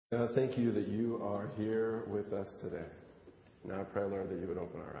Thank you that you are here with us today. Now I pray, Lord, that you would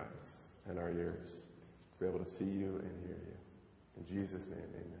open our eyes and our ears to be able to see you and hear you. In Jesus' name,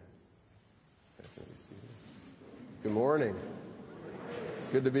 amen. Guys, may be seated. Good morning. It's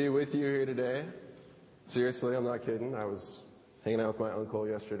good to be with you here today. Seriously, I'm not kidding. I was hanging out with my uncle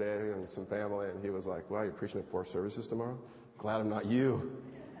yesterday and some family, and he was like, wow, you're preaching at 4 services tomorrow? Glad I'm not you.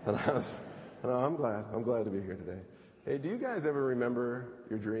 And I was, no, I'm glad. I'm glad to be here today. Hey, do you guys ever remember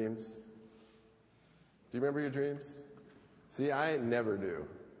your dreams? Do you remember your dreams? See, I never do.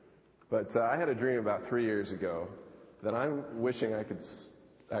 But I had a dream about 3 years ago that I'm wishing I could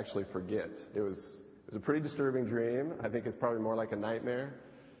actually forget. It was a pretty disturbing dream. I think it's probably more like a nightmare.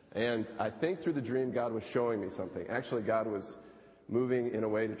 And I think through the dream, God was showing me something. Actually, God was moving in a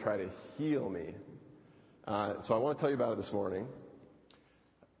way to try to heal me. So I want to tell you about it this morning.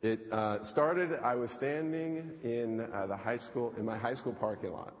 It started, I was standing in my high school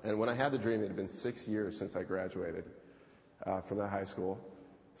parking lot. And when I had the dream, it had been 6 years since I graduated from that high school.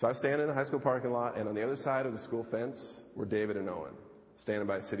 So I was standing in the high school parking lot, and on the other side of the school fence were David and Owen, standing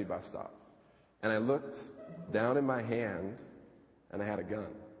by a city bus stop. And I looked down in my hand, and I had a gun.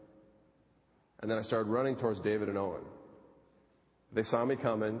 And then I started running towards David and Owen. They saw me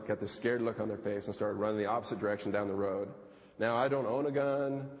coming, got this scared look on their face, and started running the opposite direction down the road. Now, I don't own a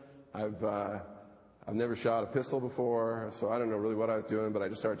gun. I've never shot a pistol before, so I don't know really what I was doing, but I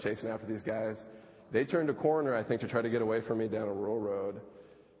just started chasing after these guys. They turned a corner, I think, to try to get away from me down a rural road.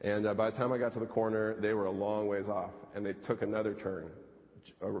 And by the time I got to the corner, they were a long ways off, and they took another turn.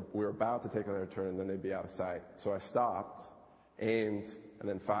 We were about to take another turn, and then they'd be out of sight. So I stopped, aimed, and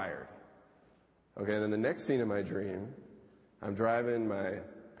then fired. Okay, and then the next scene in my dream, I'm driving my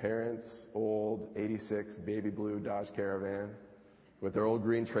parents' old 86 baby blue Dodge Caravan with their old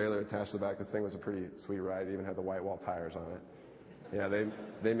green trailer attached to the back. This thing was a pretty sweet ride. It even had the white wall tires on it. Yeah,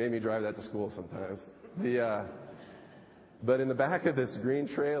 they made me drive that to school sometimes. But in the back of this green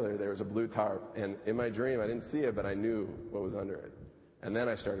trailer, there was a blue tarp. And in my dream, I didn't see it, but I knew what was under it. And then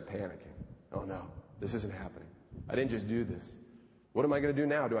I started panicking. Oh no, this isn't happening. I didn't just do this. What am I going to do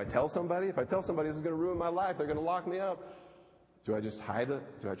now? Do I tell somebody? If I tell somebody, this is going to ruin my life. They're going to lock me up. Do I just hide it?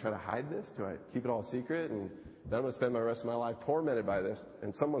 Do I try to hide this? Do I keep it all secret? And then I'm going to spend my rest of my life tormented by this,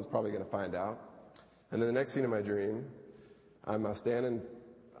 and someone's probably going to find out. And then the next scene in my dream, I'm standing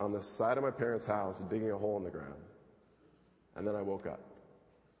on the side of my parents' house digging a hole in the ground. And then I woke up.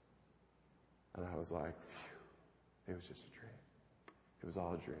 And I was like, phew, it was just a dream. It was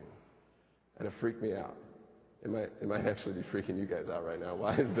all a dream. And it freaked me out. It might actually be freaking you guys out right now.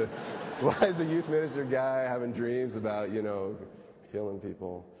 Why is the youth minister guy having dreams about, healing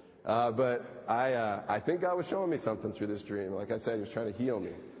people? But I think God was showing me something through this dream. Like I said, He was trying to heal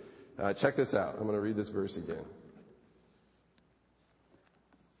me. Check this out. I'm going to read this verse again.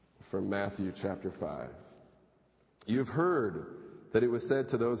 From Matthew chapter 5. You've heard that it was said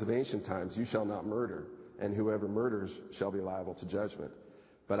to those of ancient times, you shall not murder, and whoever murders shall be liable to judgment.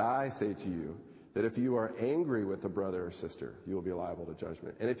 But I say to you, that if you are angry with a brother or sister, you will be liable to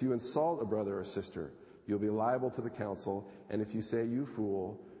judgment. And if you insult a brother or sister, you'll be liable to the council. And if you say, you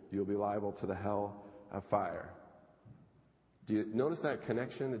fool, you'll be liable to the hell of fire. Do you notice that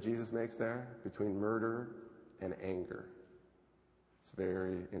connection that Jesus makes there between murder and anger? It's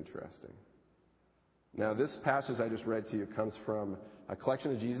very interesting. Now, this passage I just read to you comes from a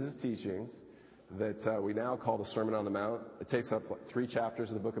collection of Jesus' teachings that we now call the Sermon on the Mount. It takes up 3 chapters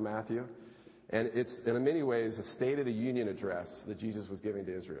of the book of Matthew. And it's, in many ways, a State of the Union address that Jesus was giving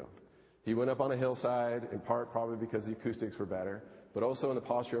to Israel. He went up on a hillside, in part probably because the acoustics were better, but also in the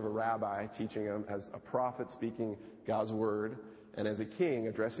posture of a rabbi teaching them as a prophet speaking God's word, and as a king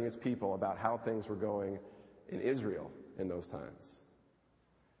addressing his people about how things were going in Israel in those times.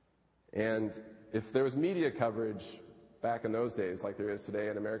 And if there was media coverage back in those days, like there is today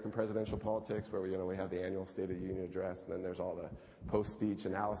in American presidential politics, where we have the annual State of the Union address, and then there's all the post-speech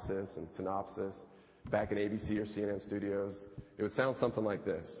analysis and synopsis back in ABC or CNN studios, it would sound something like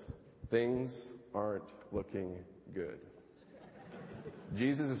this. Things aren't looking good.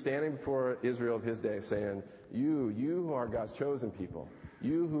 Jesus is standing before Israel of his day saying, you who are God's chosen people,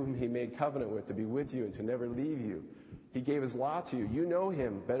 you whom He made covenant with to be with you and to never leave you. He gave His law to you. You know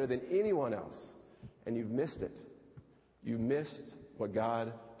Him better than anyone else, and you've missed it. You missed what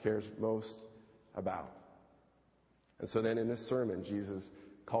God cares most about. And so then in this sermon, Jesus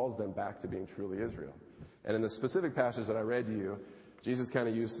calls them back to being truly Israel. And in the specific passage that I read to you, Jesus kind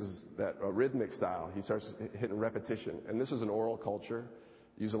of uses that rhythmic style. He starts hitting repetition. And this is an oral culture.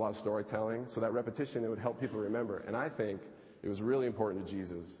 Use a lot of storytelling. So that repetition, it would help people remember. And I think it was really important to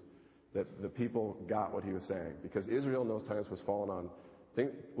Jesus that the people got what He was saying. Because Israel in those times was falling on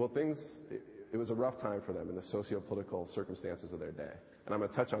it was a rough time for them in the socio-political circumstances of their day. And I'm going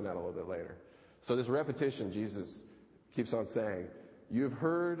to touch on that a little bit later. So this repetition, Jesus keeps on saying, you've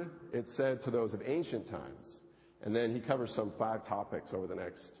heard it said to those of ancient times. And then he covers some 5 topics over the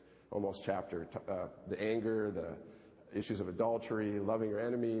next almost chapter. The anger, the issues of adultery, loving your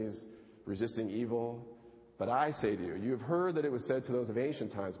enemies, resisting evil. But I say to you, you've heard that it was said to those of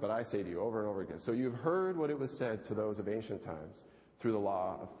ancient times, but I say to you over and over again. So you've heard what it was said to those of ancient times through the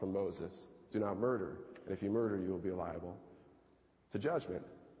law from Moses. Do not murder. And if you murder, you will be liable to judgment.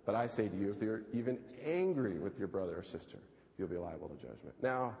 But I say to you, if you're even angry with your brother or sister, you'll be liable to judgment.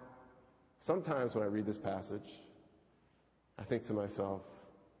 Now, sometimes when I read this passage, I think to myself,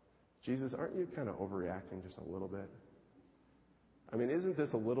 Jesus, aren't you kind of overreacting just a little bit? I mean, isn't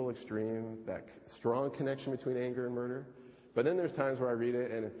this a little extreme, that strong connection between anger and murder? But then there's times where I read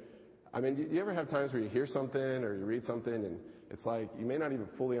it, and I mean, do you ever have times where you hear something or you read something, and it's like you may not even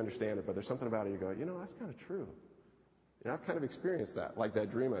fully understand it, but there's something about it you go, that's kind of true. I've kind of experienced that, like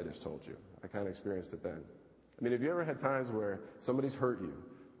that dream I just told you. I kind of experienced it then. I mean, have you ever had times where somebody's hurt you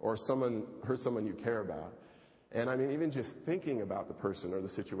or someone hurt someone you care about? And I mean, even just thinking about the person or the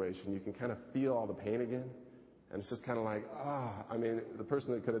situation, you can kind of feel all the pain again. And it's just kind of like, I mean, the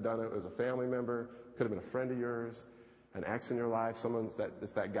person that could have done it was a family member, could have been a friend of yours, an ex in your life,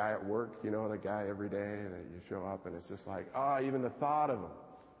 it's that guy at work, that guy every day that you show up and it's just like, even the thought of him.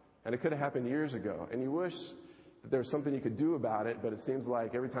 And it could have happened years ago. And you wish that there's something you could do about it, but it seems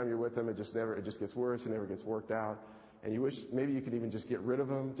like every time you're with them, it just gets worse and never gets worked out. And you wish maybe you could even just get rid of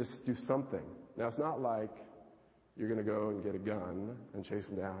them, just do something. Now, it's not like you're going to go and get a gun and chase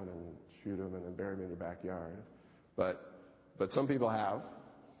them down and shoot them and then bury them in your backyard. But some people have.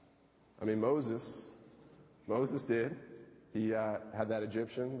 I mean, Moses did. He had that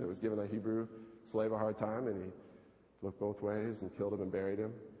Egyptian that was giving a Hebrew slave a hard time, and he looked both ways and killed him and buried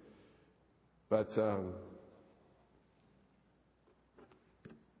him. But I'm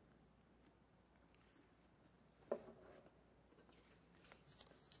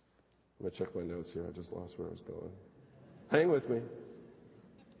going to check my notes here. I just lost where I was going. Hang with me.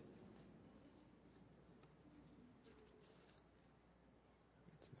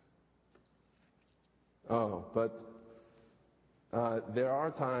 But there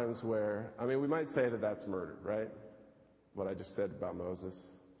are times where, I mean, we might say that that's murder, right? What I just said about Moses.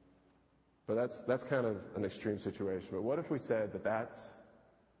 But that's kind of an extreme situation. But what if we said that that's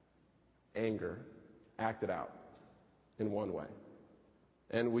anger acted out in one way?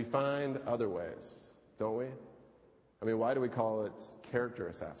 And we find other ways, don't we? I mean, why do we call it character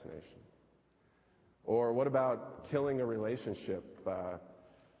assassination? Or what about killing a relationship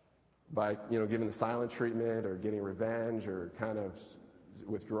by giving the silent treatment or getting revenge or kind of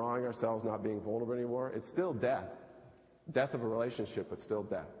withdrawing ourselves, not being vulnerable anymore? It's still death. Death of a relationship, but still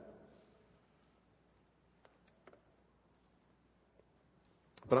death.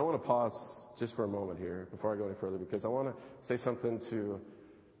 But I want to pause just for a moment here before I go any further, because I want to say something to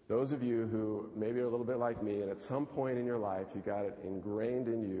those of you who maybe are a little bit like me, and at some point in your life you got it ingrained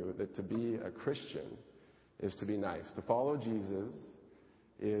in you that to be a Christian is to be nice. To follow Jesus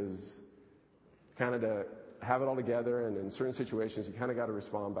is kind of to have it all together, and in certain situations you kind of got to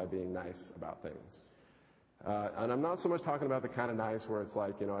respond by being nice about things. And I'm not so much talking about the kind of nice where it's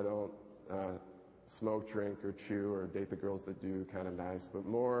like, I don't smoke, drink, or chew, or date the girls that do kind of nice, but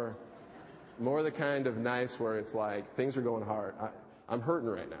more the kind of nice where it's like things are going hard. I'm hurting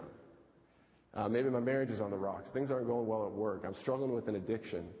right now. Maybe my marriage is on the rocks. Things aren't going well at work. I'm struggling with an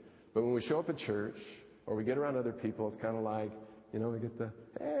addiction. But when we show up at church or we get around other people, it's kind of like, we get the,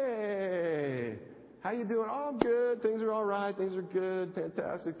 hey, how you doing? Oh, I'm good. Things are all right. Things are good.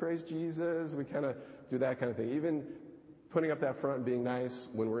 Fantastic. Praise Jesus. We kind of do that kind of thing. Even putting up that front and being nice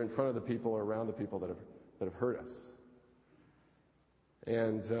when we're in front of the people or around the people that have hurt us.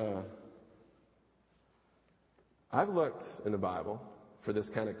 And I've looked in the Bible for this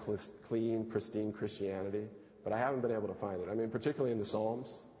kind of clean, pristine Christianity, but I haven't been able to find it. I mean, particularly in the Psalms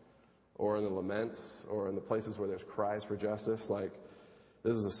or in the laments or in the places where there's cries for justice. Like,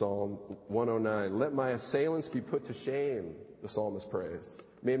 this is a Psalm 109. Let my assailants be put to shame, the psalmist prays.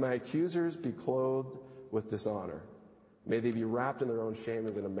 May my accusers be clothed with dishonor. May they be wrapped in their own shame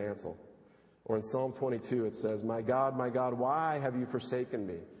as in a mantle. Or in Psalm 22 it says, my God, why have you forsaken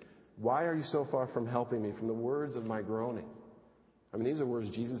me? Why are you so far from helping me, from the words of my groaning? I mean, these are words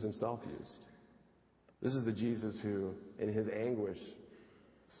Jesus himself used. This is the Jesus who, in his anguish,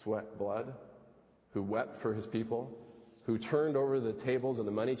 sweat blood, who wept for his people, who turned over the tables of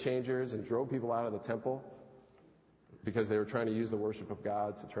the money changers and drove people out of the temple because they were trying to use the worship of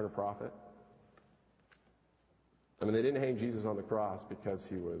God to turn a profit. I mean, they didn't hang Jesus on the cross because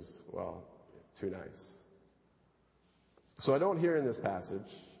he was, well, too nice. So I don't hear in this passage,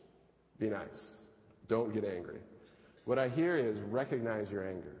 be nice. Don't get angry. What I hear is recognize your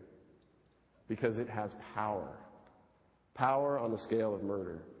anger because it has power. Power on the scale of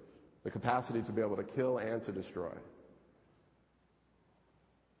murder. The capacity to be able to kill and to destroy.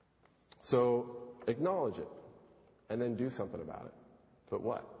 So acknowledge it and then do something about it. But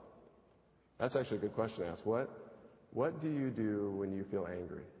what? That's actually a good question to ask. What do you do when you feel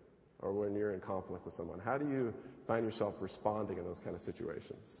angry or when you're in conflict with someone? How do you find yourself responding in those kind of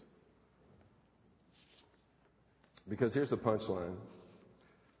situations? Because here's the punchline.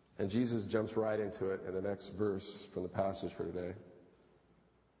 And Jesus jumps right into it in the next verse from the passage for today.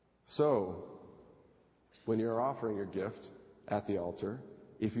 So, when you're offering your gift at the altar,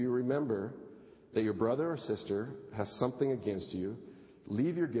 if you remember that your brother or sister has something against you,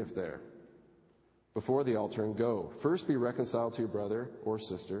 leave your gift there before the altar and go. First be reconciled to your brother or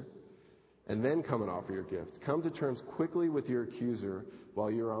sister, and then come and offer your gift. Come to terms quickly with your accuser while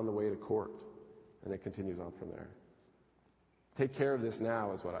you're on the way to court. And it continues on from there. Take care of this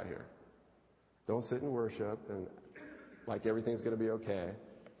now is what I hear. Don't sit and worship and like everything's going to be okay.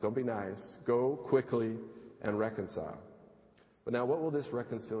 Don't be nice. Go quickly and reconcile. But now, what will this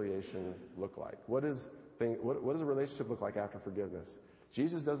reconciliation look like? What does a relationship look like after forgiveness?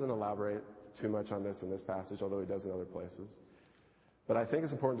 Jesus doesn't elaborate too much on this in this passage, although he does in other places. But I think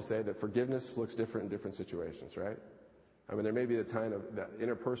it's important to say that forgiveness looks different in different situations, right? I mean, there may be the kind of that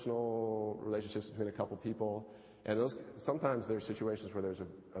interpersonal relationships between a couple people, and sometimes there's situations where there's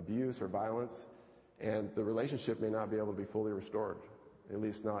abuse or violence, and the relationship may not be able to be fully restored, at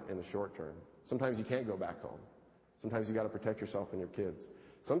least not in the short term. Sometimes you can't go back home. Sometimes you got to protect yourself and your kids.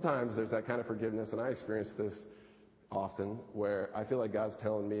 Sometimes there's that kind of forgiveness, and I experience this often, where I feel like God's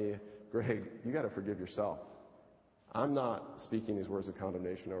telling me, Greg, you got to forgive yourself. I'm not speaking these words of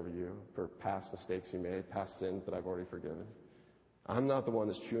condemnation over you for past mistakes you made, past sins that I've already forgiven. I'm not the one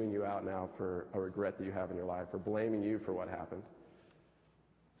that's chewing you out now for a regret that you have in your life, or blaming you for what happened.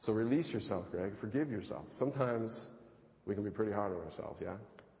 So release yourself, Greg. Forgive yourself. Sometimes we can be pretty hard on ourselves, yeah?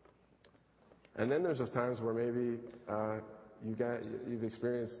 And then there's those times where maybe you've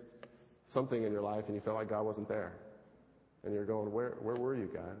experienced something in your life and you felt like God wasn't there. And you're going, where were you,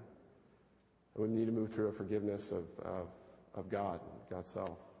 God? And we need to move through a forgiveness of God, God's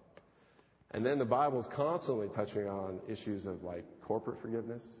self. And then the Bible's constantly touching on issues of like corporate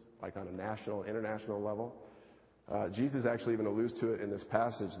forgiveness, like on a national, international level. Jesus actually even alludes to it in this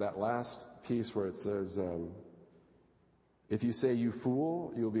passage, that last piece where it says, if you say you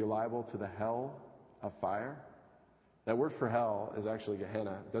fool, you'll be liable to the hell of fire. That word for hell is actually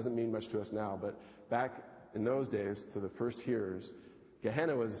Gehenna. It doesn't mean much to us now, but back in those days, to the first hearers,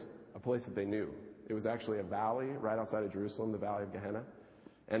 Gehenna was a place that they knew. It was actually a valley right outside of Jerusalem, the Valley of Gehenna.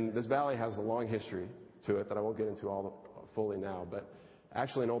 And this valley has a long history to it that I won't get into fully now. But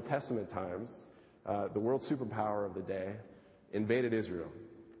actually in Old Testament times, the world superpower of the day invaded Israel.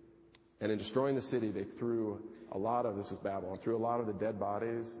 And in destroying the city, they threw this was Babylon, threw a lot of the dead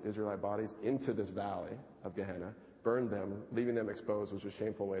bodies, Israelite bodies, into this valley of Gehenna, burned them, leaving them exposed, which was a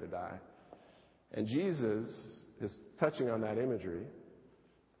shameful way to die. And Jesus is touching on that imagery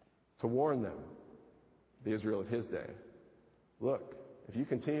to warn them, the Israel of his day. Look, if you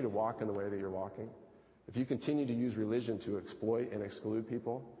continue to walk in the way that you're walking, if you continue to use religion to exploit and exclude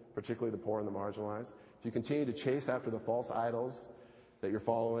people, particularly the poor and the marginalized, if you continue to chase after the false idols that you're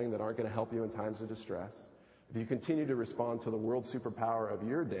following that aren't going to help you in times of distress, if you continue to respond to the world superpower of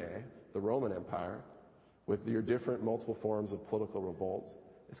your day, the Roman Empire, with your different multiple forms of political revolts,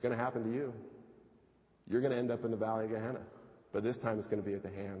 it's going to happen to you. You're going to end up in the Valley of Gehenna. But this time it's going to be at the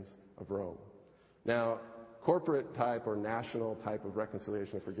hands of Rome. Now, corporate type or national type of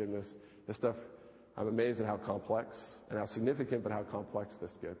reconciliation and forgiveness, this stuff, I'm amazed at how complex and how significant, but how complex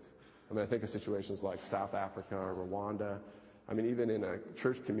this gets. I mean, I think of situations like South Africa or Rwanda. I mean, even in a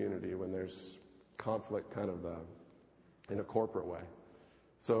church community when there's conflict kind of in a corporate way.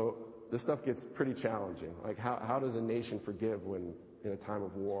 So this stuff gets pretty challenging. Like how does a nation forgive when in a time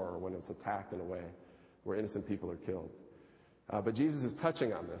of war or when it's attacked in a way where innocent people are killed? But Jesus is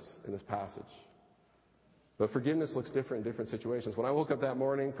touching on this in this passage. But forgiveness looks different in different situations. When I woke up that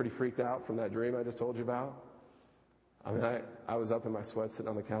morning pretty freaked out from that dream I just told you about, I mean, I was up in my sweat sitting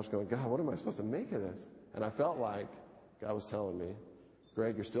on the couch going, God, what am I supposed to make of this? And I felt like God was telling me,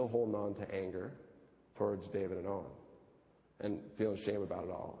 Greg, you're still holding on to anger towards David and Owen and feeling shame about it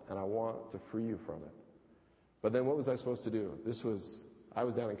all. And I want to free you from it. But then what was I supposed to do? I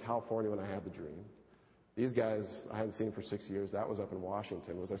was down in California when I had the dream. These guys, I hadn't seen them for 6 years. That was up in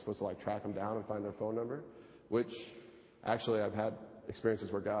Washington. Was I supposed to track them down and find their phone number? which actually I've had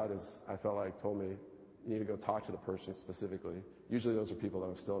experiences where God I felt like told me, you need to go talk to the person specifically. Usually those are people that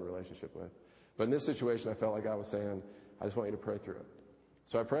I'm still in a relationship with. But in this situation, I felt like God was saying, I just want you to pray through it.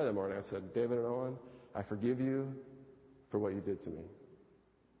 So I prayed that morning. I said, David and Owen, I forgive you for what you did to me.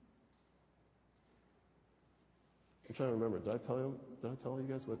 I'm trying to remember. Did I tell you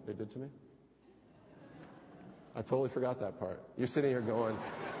guys what they did to me? I totally forgot that part. You're sitting here going,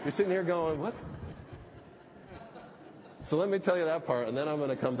 what? So let me tell you that part, and then I'm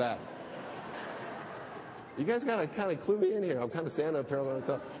going to come back. You guys got to kind of clue me in here. I'm kind of standing up here by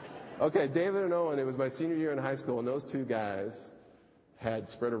myself. Okay, David and Owen, it was my senior year in high school, and those two guys had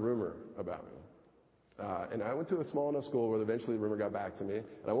spread a rumor about me. And I went to a small enough school where eventually the rumor got back to me.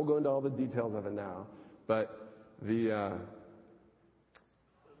 And I won't go into all the details of it now, but the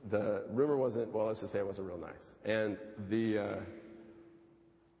rumor wasn't, well, let's just say it wasn't real nice. And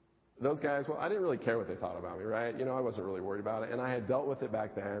those guys, well, I didn't really care what they thought about me, right? I wasn't really worried about it. And I had dealt with it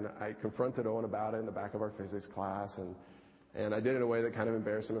back then. I confronted Owen about it in the back of our physics class. And I did it in a way that kind of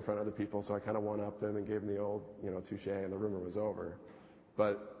embarrassed him in front of other people. So I kind of one-upped him and gave him the old, touche, and the rumor was over.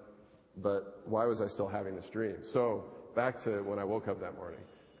 But why was I still having this dream? So back to when I woke up that morning.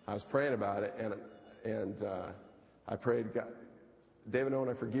 I was praying about it, and I prayed, God, David Owen,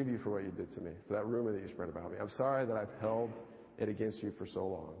 I forgive you for what you did to me, for that rumor that you spread about me. I'm sorry that I've held it against you for so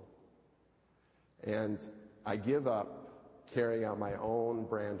long. And I give up carrying out my own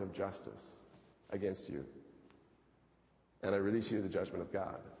brand of justice against you. And I release you to the judgment of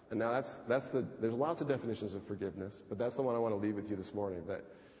God. And now there's lots of definitions of forgiveness, but that's the one I want to leave with you this morning,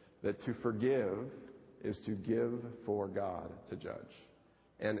 that to forgive is to give for God to judge.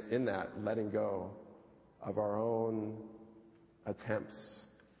 And in that, letting go of our own attempts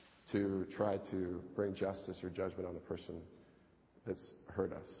to try to bring justice or judgment on the person that's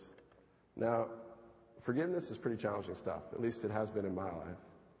hurt us. Now, forgiveness is pretty challenging stuff. At least it has been in my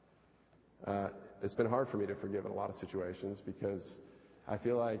life. It's been hard for me to forgive in a lot of situations because I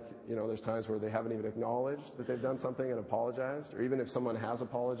feel like, there's times where they haven't even acknowledged that they've done something and apologized, or even if someone has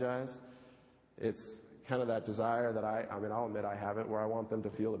apologized, it's kind of that desire that I'll admit I have it, where I want them to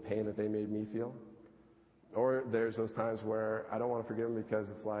feel the pain that they made me feel. Or there's those times where I don't want to forgive them because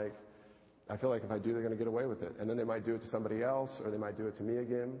it's like, I feel like if I do, they're going to get away with it. And then they might do it to somebody else, or they might do it to me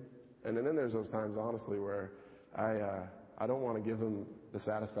again. And then there's those times, honestly, where I don't want to give them the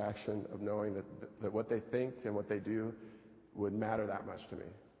satisfaction of knowing that what they think and what they do would matter that much to me,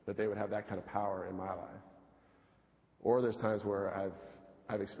 that they would have that kind of power in my life. Or there's times where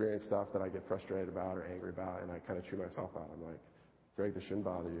I've experienced stuff that I get frustrated about or angry about, and I kind of chew myself out. I'm like, Greg, this shouldn't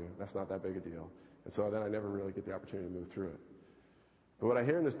bother you. That's not that big a deal. And so then I never really get the opportunity to move through it. But what I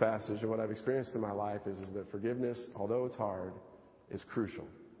hear in this passage and what I've experienced in my life is that forgiveness, although it's hard, is crucial.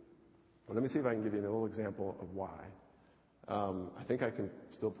 Well, let me see if I can give you a little example of why. I think I can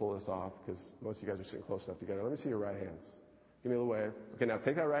still pull this off because most of you guys are sitting close enough together. Let me see your right hands. Give me a little wave. Okay, now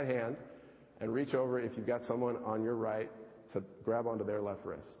take that right hand and reach over if you've got someone on your right to grab onto their left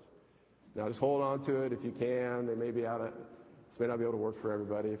wrist. Now just hold on to it if you can. This may not be able to work for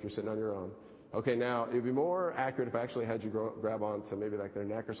everybody if you're sitting on your own. Okay, now it would be more accurate if I actually had you grab onto maybe like their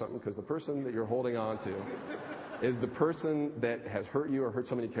neck or something, because the person that you're holding on to is the person that has hurt you or hurt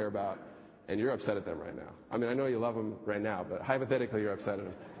someone you care about, and you're upset at them right now. I mean, I know you love them right now, but hypothetically you're upset at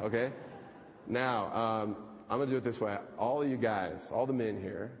them, okay? Now, I'm going to do it this way. All of you guys, all the men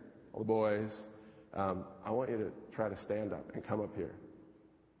here, all the boys, I want you to try to stand up and come up here.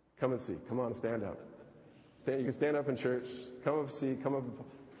 Come and see. Come on, stand up. You can stand up in church. Come up and see. Come up.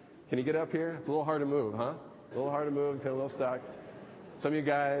 Can you get up here? It's a little hard to move, huh? A little hard to move, kind of a little stuck. Some of you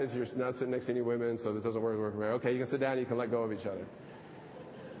guys, you're not sitting next to any women, so this doesn't work very. Okay, you can sit down, you can let go of each other.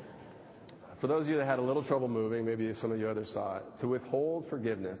 For those of you that had a little trouble moving, maybe some of you others saw it, to withhold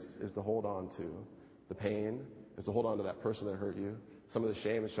forgiveness is to hold on to the pain, is to hold on to that person that hurt you, some of the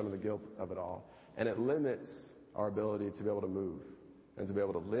shame and some of the guilt of it all. And it limits our ability to be able to move and to be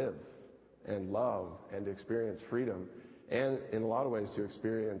able to live and love and to experience freedom, and in a lot of ways to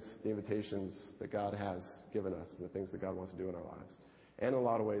experience the invitations that God has given us and the things that God wants to do in our lives. And in a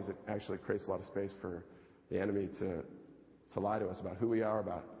lot of ways it actually creates a lot of space for the enemy to lie to us about who we are,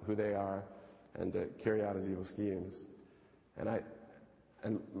 about who they are, and to carry out his evil schemes.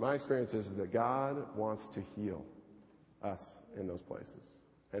 And my experience is that God wants to heal us in those places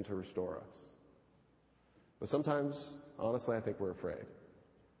and to restore us. But sometimes, honestly, I think we're afraid.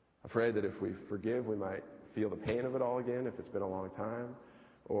 Afraid that if we forgive, we might feel the pain of it all again if it's been a long time,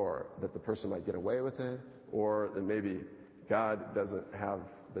 or that the person might get away with it, or that maybe God doesn't have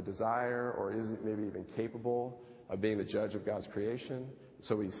the desire or isn't maybe even capable of being the judge of God's creation.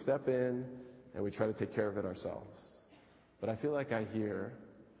 So we step in and we try to take care of it ourselves. But I feel like I hear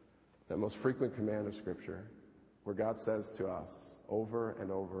that most frequent command of Scripture where God says to us over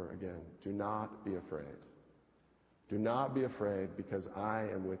and over again, do not be afraid. Do not be afraid because I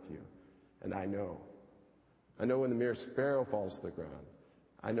am with you, and I know. I know when the merest sparrow falls to the ground.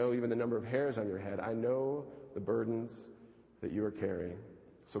 I know even the number of hairs on your head. I know the burdens that you are carrying.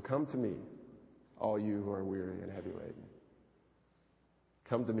 So come to me, all you who are weary and heavy laden.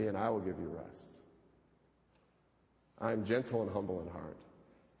 Come to me and I will give you rest. I am gentle and humble in heart.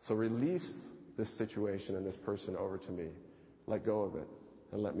 So release this situation and this person over to me. Let go of it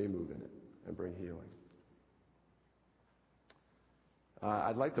and let me move in it and bring healing.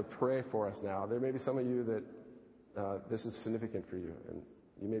 I'd like to pray for us now. There may be some of you that this is significant for you, and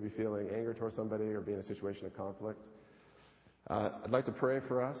you may be feeling anger towards somebody or be in a situation of conflict. I'd like to pray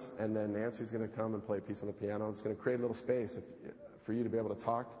for us, and then Nancy's going to come and play a piece on the piano. It's going to create a little space for you to be able to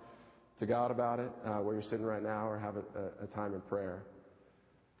talk to God about it where you're sitting right now, or have a time in prayer.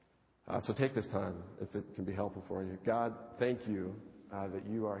 So take this time if it can be helpful for you. God, thank you that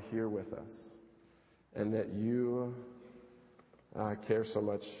you are here with us and that you care so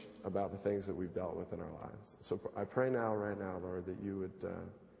much about the things that we've dealt with in our lives. So I pray now, right now, Lord, that you would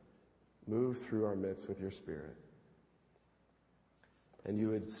move through our midst with your Spirit. And you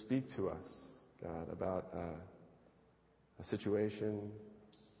would speak to us, God, about a situation,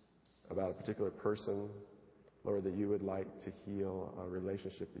 about a particular person, Lord, that you would like to heal, a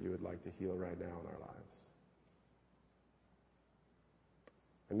relationship that you would like to heal right now in our lives.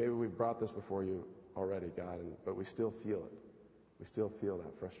 And maybe we've brought this before you already, God, but we still feel it. We still feel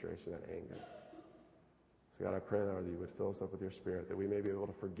that frustration, that anger. So God, I pray, Lord, that you would fill us up with your Spirit, that we may be able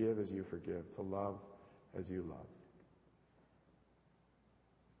to forgive as you forgive, to love as you love.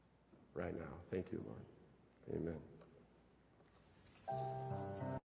 Right now. Thank you, Lord. Amen.